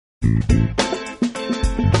Everybody,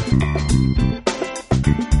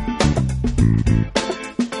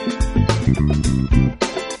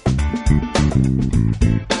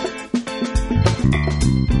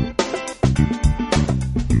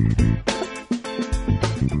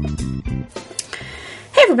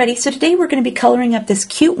 so today we're going to be coloring up this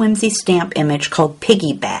cute Whimsy stamp image called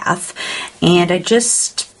Piggy Bath, and I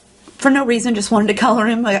just, for no reason, just wanted to color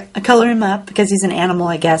him up because he's an animal,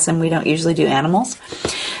 I guess, and we don't usually do animals.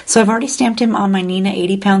 So I've already stamped him on my Nina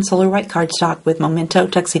 80-pound solar white cardstock with Memento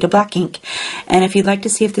Tuxedo Black ink, and if you'd like to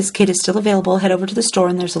see if this kit is still available, head over to the store,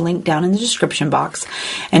 and there's a link down in the description box,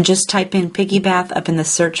 and just type in Piggy Bath up in the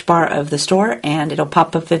search bar of the store, and it'll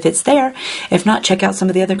pop up if it's there. If not, check out some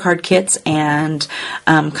of the other card kits, and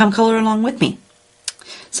come color along with me.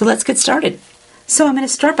 So let's get started. So I'm going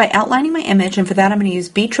to start by outlining my image, and for that I'm going to use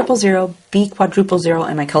B000, B000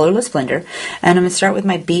 in my colorless blender, and I'm going to start with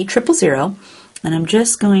my B000, and I'm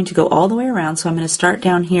just going to go all the way around. So I'm going to start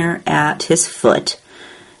down here at his foot,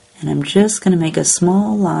 and I'm just going to make a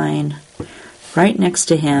small line right next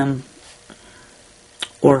to him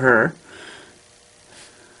or her,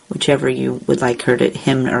 whichever you would like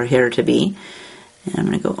him or her to be, and I'm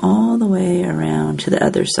going to go all the way around to the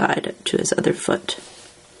other side, to his other foot.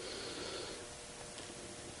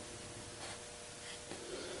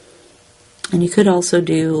 And you could also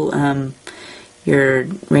do your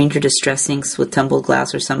Ranger Distress inks with tumbled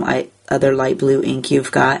glass or some other light blue ink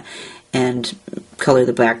you've got and color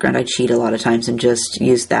the background. I cheat a lot of times and just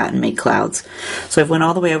use that and make clouds. So I've went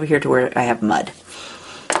all the way over here to where I have mud.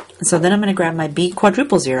 So then I'm going to grab my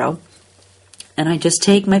B000 and I just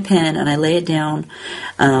take my pen and I lay it down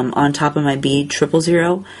on top of my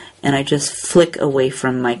B000 and I just flick away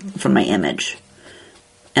from my image.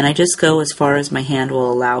 And I just go as far as my hand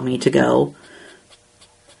will allow me to go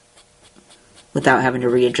without having to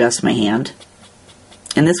readjust my hand.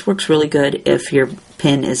 And this works really good if your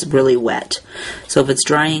pen is really wet. So if it's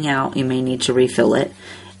drying out, you may need to refill it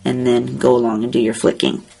and then go along and do your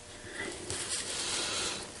flicking.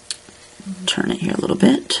 Turn it here a little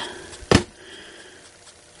bit.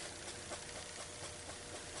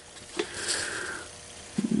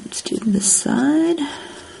 Let's do this side.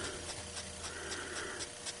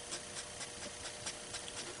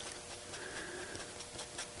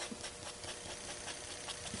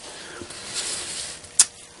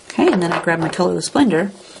 And then I grab my colorless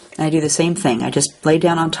blender and I do the same thing. I just lay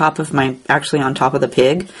down on top of on top of the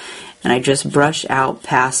pig, and I just brush out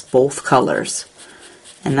past both colors,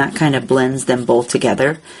 and that kind of blends them both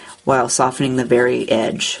together while softening the very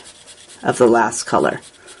edge of the last color.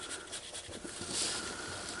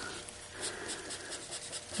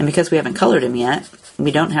 And because we haven't colored him yet,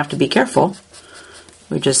 we don't have to be careful.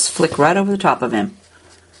 We just flick right over the top of him.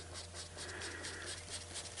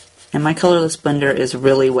 And my colorless blender is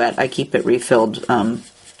really wet. I keep it refilled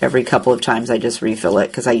every couple of times. I just refill it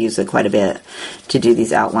because I use it quite a bit to do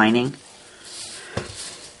these outlining.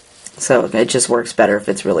 So it just works better if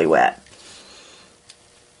it's really wet.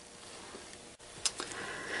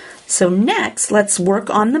 So next, let's work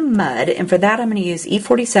on the mud. And for that, I'm going to use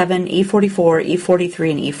E47, E44,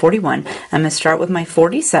 E43, and E41. I'm going to start with my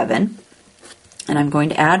 47. And I'm going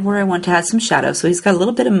to add where I want to add some shadow. So he's got a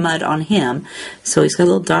little bit of mud on him. So he's got a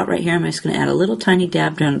little dot right here. I'm just going to add a little tiny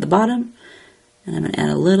dab down at the bottom. And I'm going to add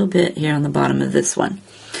a little bit here on the bottom of this one.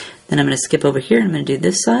 Then I'm going to skip over here and I'm going to do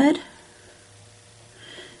this side.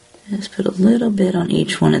 Just put a little bit on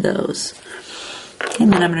each one of those.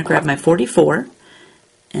 And then I'm going to grab my 44.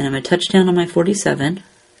 And I'm going to touch down on my 47.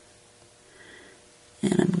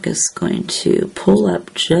 And I'm just going to pull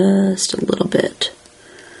up just a little bit.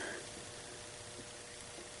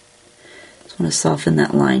 I want to soften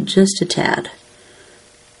that line just a tad.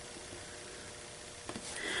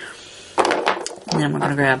 And then I'm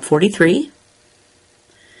going to grab 43.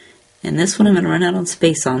 And this one I'm going to run out on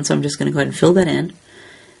space on, so I'm just going to go ahead and fill that in.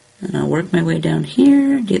 And I'll work my way down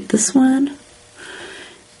here, get this one,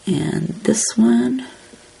 and this one.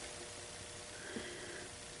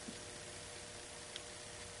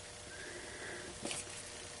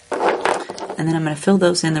 And then I'm going to fill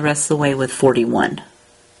those in the rest of the way with 41.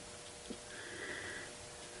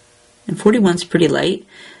 And 41's pretty light,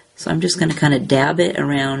 so I'm just going to kind of dab it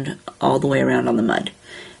around, all the way around on the mud.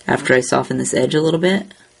 After I soften this edge a little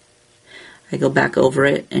bit, I go back over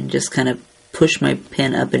it and just kind of push my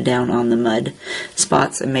pen up and down on the mud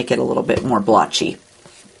spots and make it a little bit more blotchy.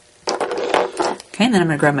 Okay, and then I'm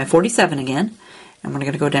going to grab my 47 again, and we're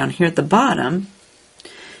going to go down here at the bottom,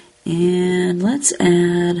 and let's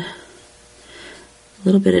add a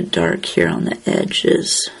little bit of dark here on the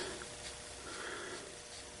edges.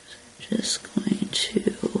 Just going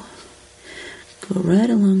to go right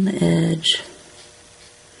along the edge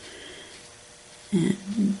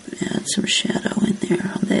and add some shadow in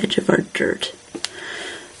there on the edge of our dirt.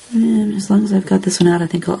 And as long as I've got this one out, I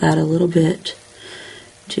think I'll add a little bit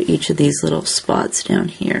to each of these little spots down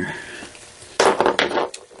here.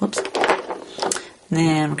 Whoops. And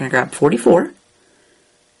then we're going to grab 44.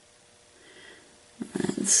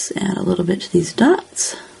 Let's add a little bit to these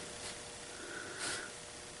dots.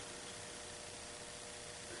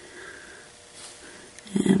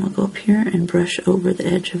 And we'll go up here and brush over the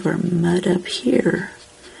edge of our mud up here.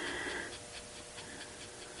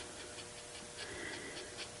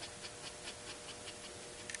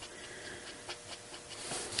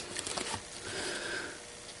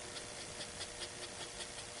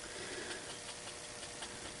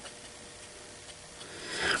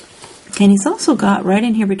 And he's also got right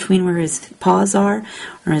in here between where his paws are,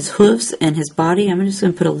 or his hooves and his body, I'm just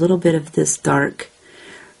going to put a little bit of this dark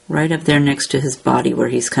right up there next to his body where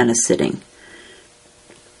he's kind of sitting.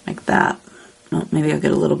 Like that. Oh, maybe I'll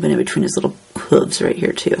get a little bit in between his little hooves right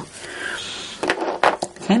here too.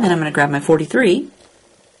 Okay, then I'm going to grab my 43.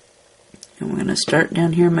 And we're going to start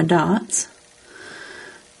down here in my dots.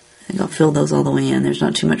 I think I'll fill those all the way in. There's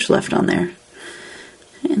not too much left on there.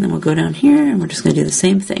 And then we'll go down here and we're just going to do the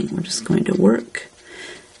same thing. We're just going to work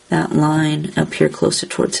that line up here closer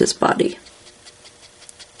towards his body.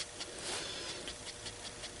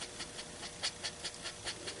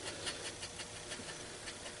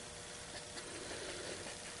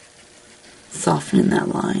 Softening that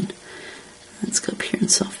line. Let's go up here and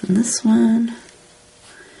soften this one.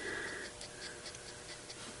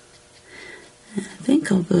 And I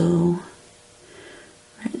think I'll go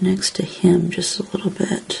right next to him just a little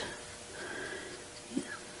bit. Yeah.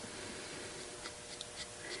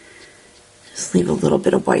 Just leave a little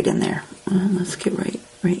bit of white in there. Let's get right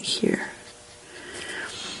here.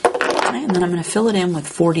 Okay, and then I'm going to fill it in with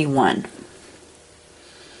 41.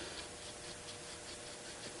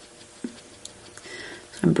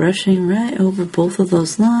 So I'm brushing right over both of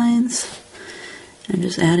those lines and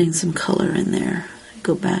just adding some color in there.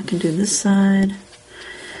 Go back and do this side.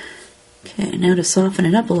 Okay, now to soften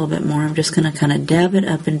it up a little bit more, I'm just going to kind of dab it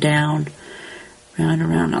up and down, round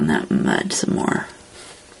and around on that mud some more.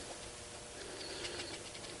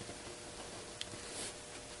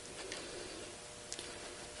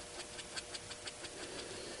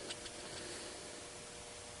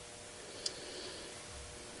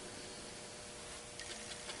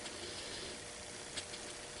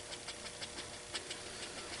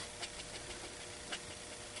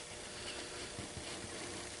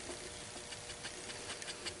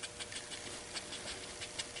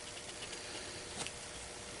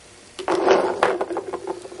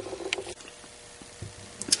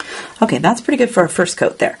 Okay, that's pretty good for our first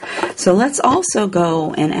coat there. So let's also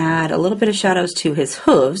go and add a little bit of shadows to his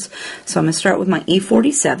hooves. So I'm going to start with my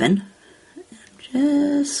E47. I'm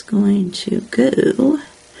just going to go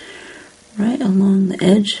right along the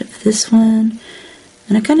edge of this one.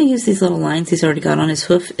 And I kind of use these little lines he's already got on his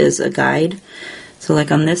hoof as a guide. So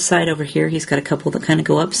like on this side over here, he's got a couple that kind of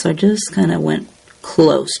go up. So I just kind of went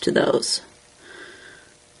close to those.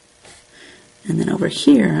 And then over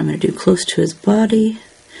here, I'm going to do close to his body.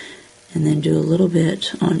 And then do a little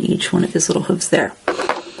bit on each one of his little hooves there. Then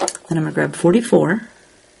I'm going to grab 44.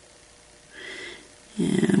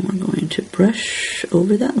 And we're going to brush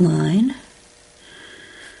over that line.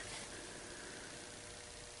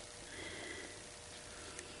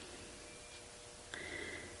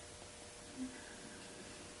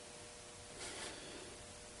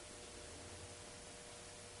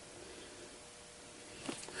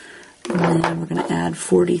 And then we're going to add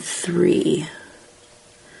 43.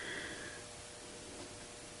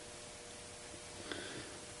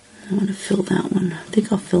 I want to fill that one. I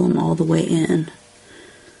think I'll fill them all the way in.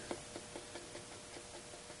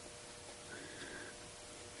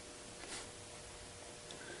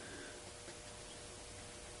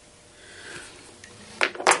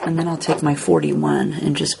 And then I'll take my 41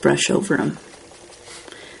 and just brush over them.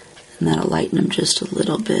 And that'll lighten them just a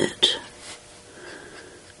little bit.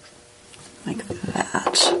 Like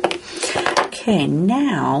that. Okay,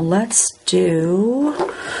 now let's do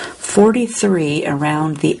 43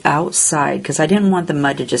 around the outside, because I didn't want the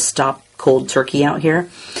mud to just stop cold turkey out here.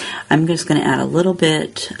 I'm just going to add a little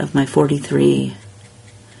bit of my 43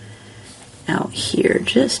 out here,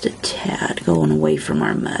 just a tad, going away from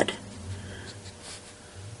our mud.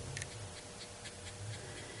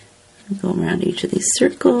 Go around each of these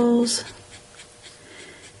circles.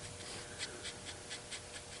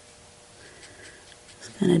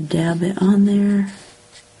 Just kind of dab it on there.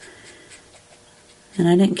 And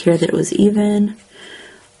I didn't care that it was even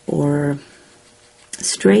or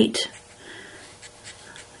straight.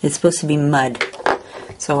 It's supposed to be mud,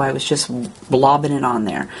 so I was just blobbing it on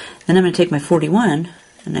there. Then I'm going to take my 41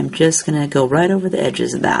 and I'm just going to go right over the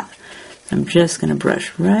edges of that. I'm just going to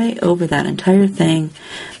brush right over that entire thing,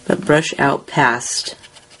 but brush out past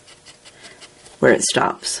where it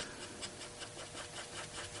stops.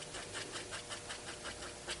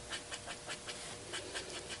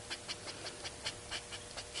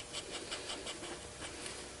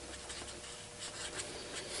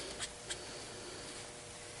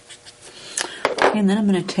 And then I'm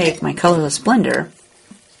going to take my colorless blender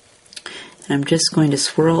and I'm just going to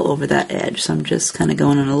swirl over that edge. So I'm just kind of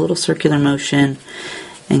going in a little circular motion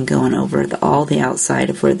and going over all the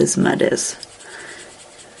outside of where this mud is.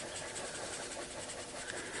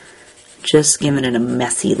 Just giving it a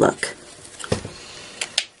messy look.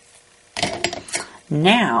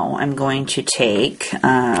 Now I'm going to take,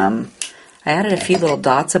 I added a few little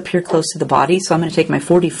dots up here close to the body, so I'm going to take my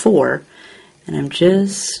 44 and I'm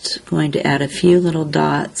just going to add a few little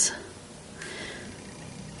dots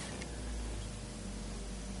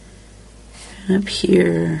up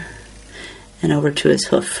here and over to his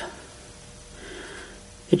hoof.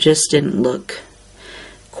 It just didn't look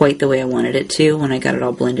quite the way I wanted it to when I got it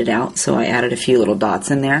all blended out, so I added a few little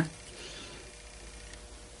dots in there.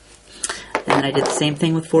 Then I did the same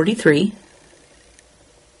thing with 43.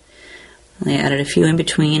 I added a few in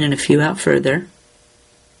between and a few out further.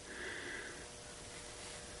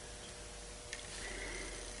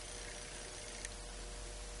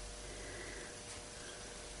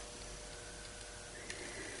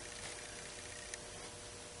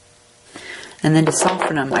 And then to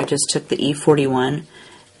soften them, I just took the E41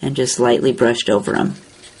 and just lightly brushed over them.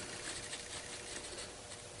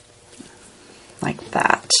 Like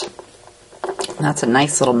that. And that's a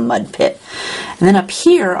nice little mud pit. And then up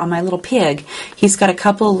here on my little pig, he's got a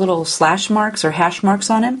couple of little slash marks or hash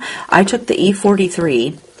marks on him. I took the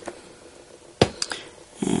E43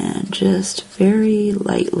 and just very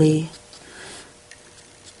lightly,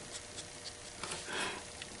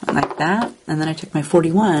 like that. And then I took my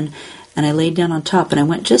 41 and I laid down on top and I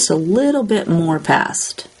went just a little bit more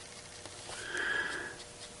past.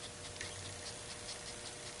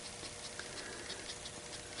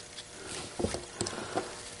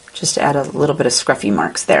 Just to add a little bit of scruffy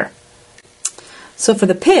marks there. So for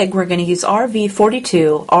the pig, we're going to use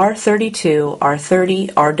RV42, R32,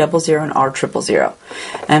 R30, R00, and R000.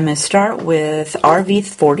 I'm going to start with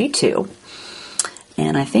RV42.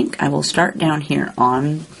 And I think I will start down here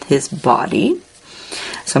on his body.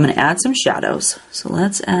 So I'm going to add some shadows. So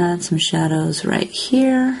let's add some shadows right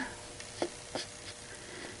here.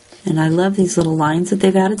 And I love these little lines that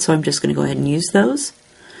they've added, so I'm just going to go ahead and use those.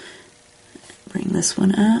 Bring this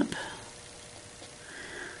one up.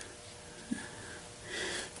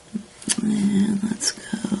 And let's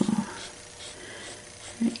go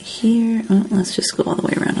right here. Oh, let's just go all the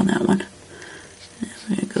way around on that one. And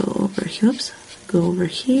we're going to go over here. Whoops. Go over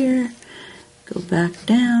here. Go back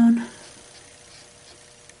down.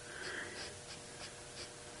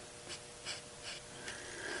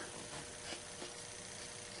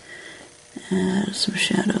 Add some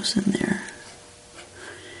shadows in there.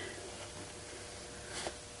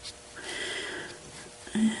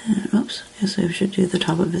 And, oops, I guess I should do the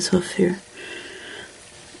top of his hoof here.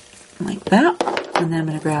 Like that. And then I'm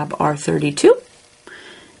going to grab R32.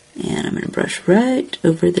 And I'm going to brush right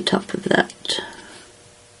over the top of that.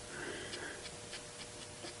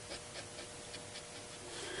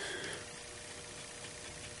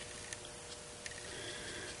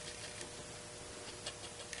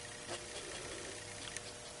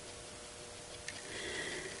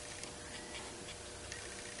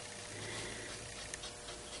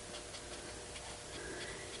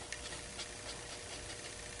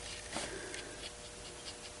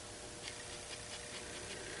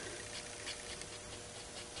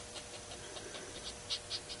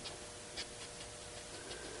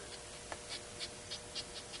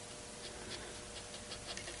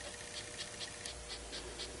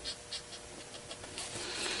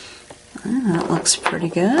 That looks pretty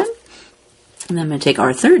good. And then I'm going to take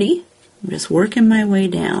R30. I'm just working my way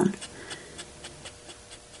down.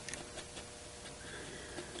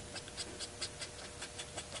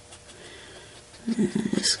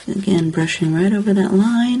 And just again brushing right over that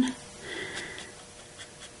line.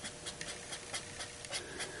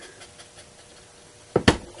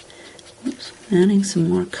 Oops, adding some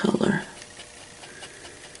more color.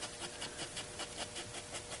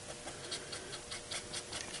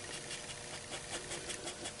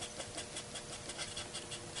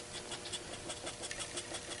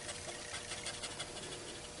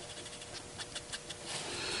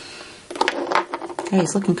 Okay,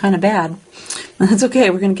 he's looking kind of bad. That's okay.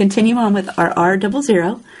 We're going to continue on with our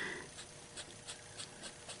R00.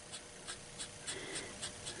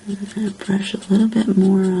 I'm going to brush a little bit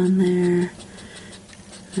more on there.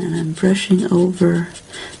 And I'm brushing over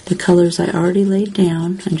the colors I already laid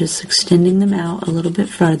down and just extending them out a little bit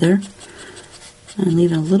farther. And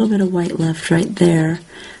leaving a little bit of white left right there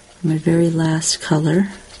for my very last color,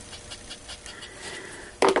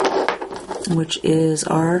 which is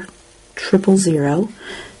R000.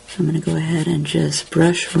 I'm going to go ahead and just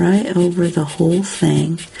brush right over the whole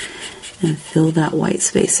thing and fill that white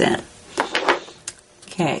space in.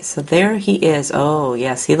 Okay, so there he is. Oh,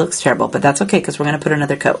 yes, he looks terrible, but that's okay because we're going to put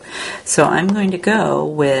another coat. So I'm going to go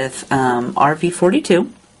with RV42.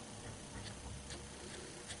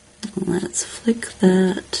 Let's flick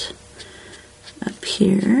that up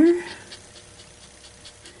here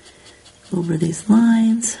over these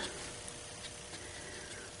lines.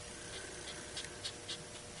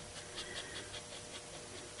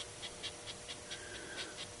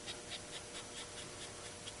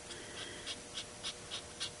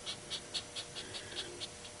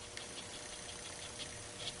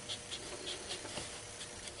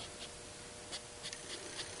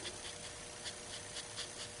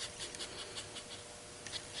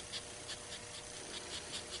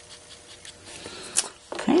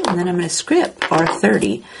 And then I'm going to skip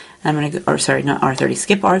R30. I'm going to go, or sorry, not R30,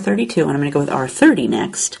 skip R32, and I'm going to go with R30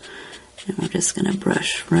 next. And we're just going to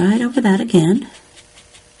brush right over that again.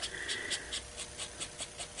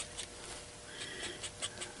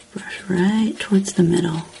 Brush right towards the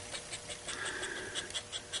middle.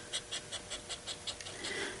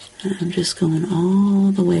 And I'm just going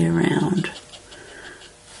all the way around.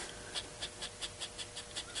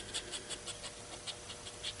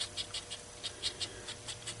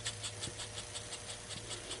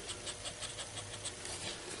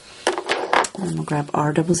 And we'll grab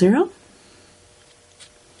R00.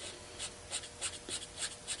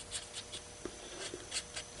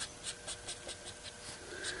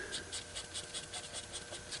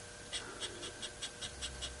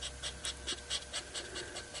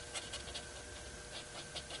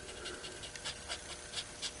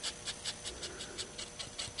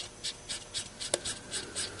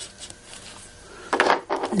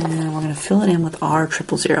 And we're going to fill it in with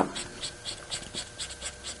R000.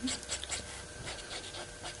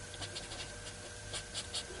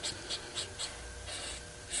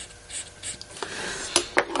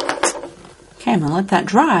 Okay, I'm going to let that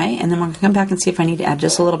dry, and then we're going to come back and see if I need to add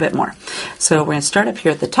just a little bit more. So we're going to start up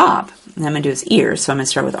here at the top, and I'm going to do his ears. So I'm going to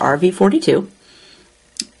start with RV42,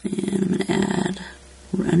 and I'm going to add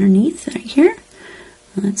underneath right here.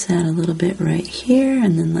 Let's add a little bit right here,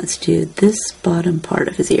 and then let's do this bottom part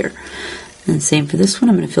of his ear. And same for this one.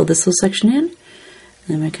 I'm going to fill this little section in, and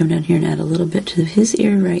then I'm going to come down here and add a little bit to his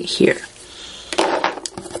ear right here.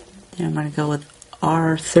 Then I'm going to go with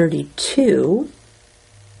R32.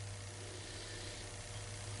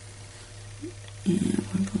 And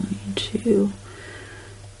we're going to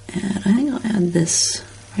add, I think I'll add this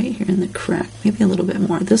right here in the crack, maybe a little bit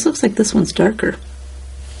more. This looks like this one's darker.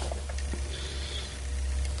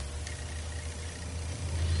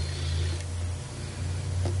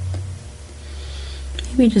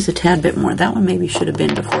 Maybe just a tad bit more. That one maybe should have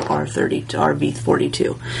been before R30 to RV42.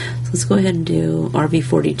 So let's go ahead and do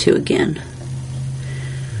RV42 again.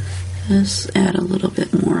 Just add a little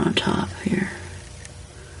bit more on top here.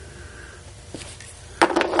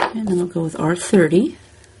 And then we'll go with R30.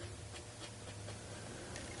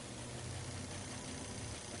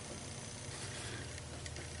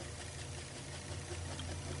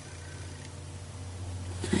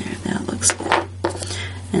 There, that looks good.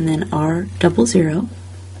 And then R00.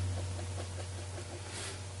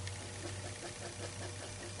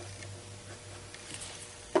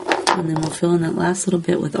 And then we'll fill in that last little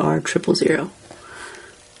bit with R000.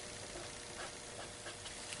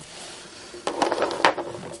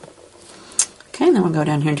 Okay, and then we'll go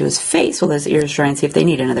down here and do his face while his ears dry and see if they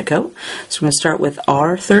need another coat. So we're going to start with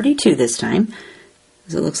R32 this time,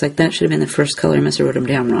 because it looks like that should have been the first color. I must have wrote them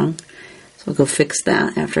down wrong. So I'll go fix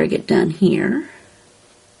that after I get done here.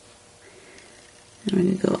 And we're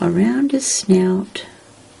going to go around his snout.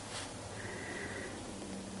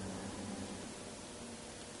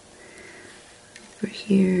 Over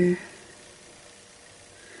here.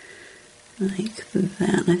 Like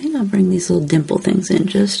that. I think I'll bring these little dimple things in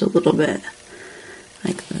just a little bit.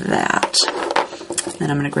 Like that.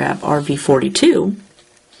 Then I'm going to grab RV42,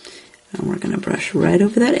 and we're going to brush right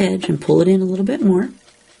over that edge and pull it in a little bit more.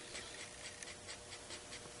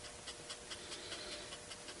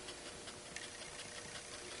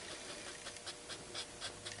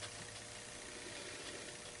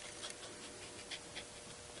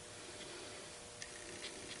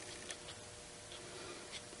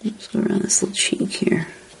 Let's go around this little cheek here.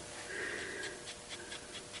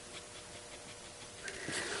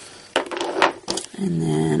 And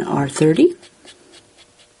then R30.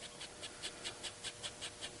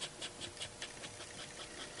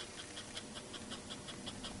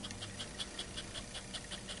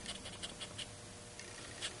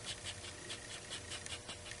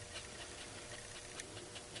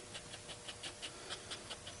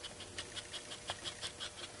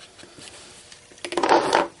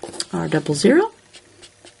 R00.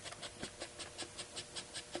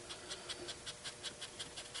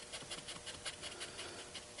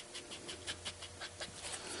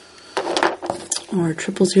 Or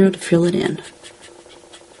 000 to fill it in.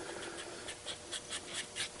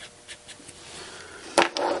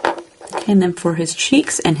 Okay, and then for his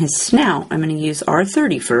cheeks and his snout, I'm going to use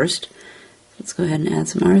R30 first. Let's go ahead and add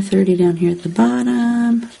some R30 down here at the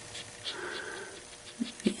bottom.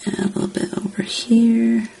 Maybe add a little bit over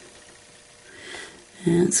here.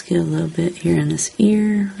 And let's get a little bit here in this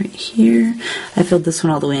ear, right here. I filled this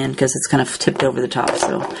one all the way in because it's kind of tipped over the top,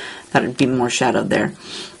 so that would be more shadowed there.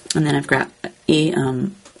 And then I've got a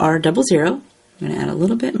R00. I'm going to add a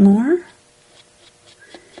little bit more.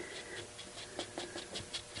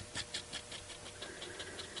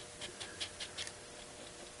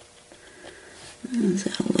 Let's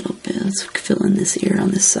add a little bit. Let's fill in this ear on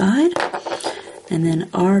this side. And then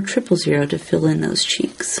R000 to fill in those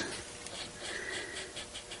cheeks.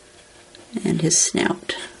 And his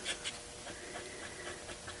snout.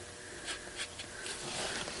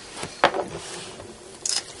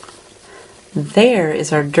 There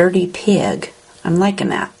is our dirty pig. I'm liking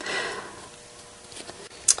that.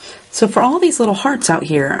 So for all these little hearts out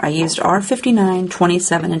here, I used R59,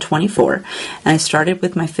 27, and 24. And I started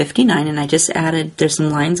with my 59, and I just added, there's some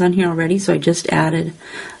lines on here already, so I just added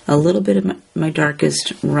a little bit of my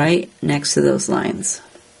darkest right next to those lines.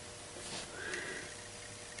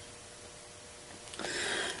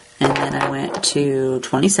 And then I went to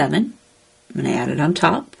 27, and I added on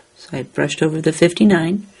top. So I brushed over the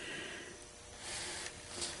 59.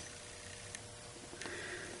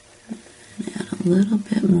 And add a little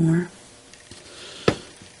bit more.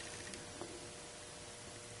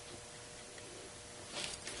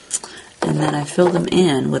 And then I filled them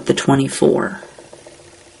in with the 24.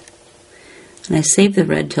 And I saved the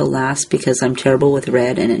red till last because I'm terrible with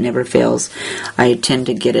red and it never fails. I tend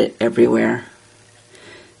to get it everywhere.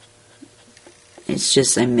 It's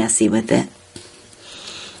just, I'm messy with it.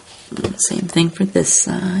 Same thing for this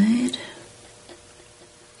side.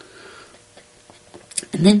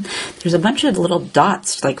 And then there's a bunch of little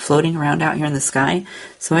dots like floating around out here in the sky.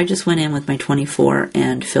 So I just went in with my 24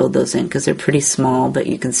 and filled those in because they're pretty small, but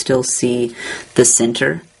you can still see the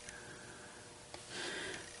center.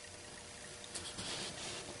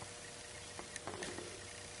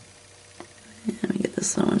 Let me get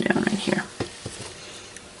this little one down right here.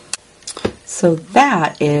 So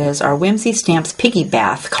that is our Whimsy Stamps Piggy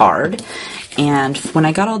Bath card. And when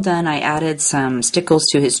I got all done, I added some stickles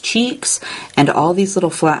to his cheeks and all these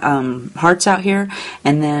little flat, hearts out here.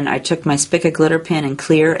 And then I took my Spica glitter pen and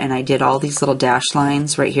clear, and I did all these little dash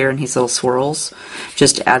lines right here in these little swirls,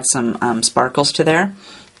 just to add some sparkles to there.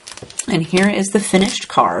 And here is the finished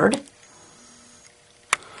card.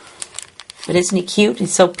 But isn't he cute?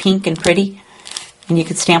 He's so pink and pretty. And you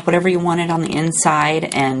could stamp whatever you wanted on the inside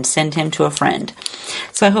and send him to a friend.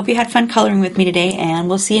 So I hope you had fun coloring with me today, and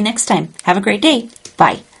we'll see you next time. Have a great day.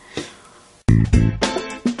 Bye.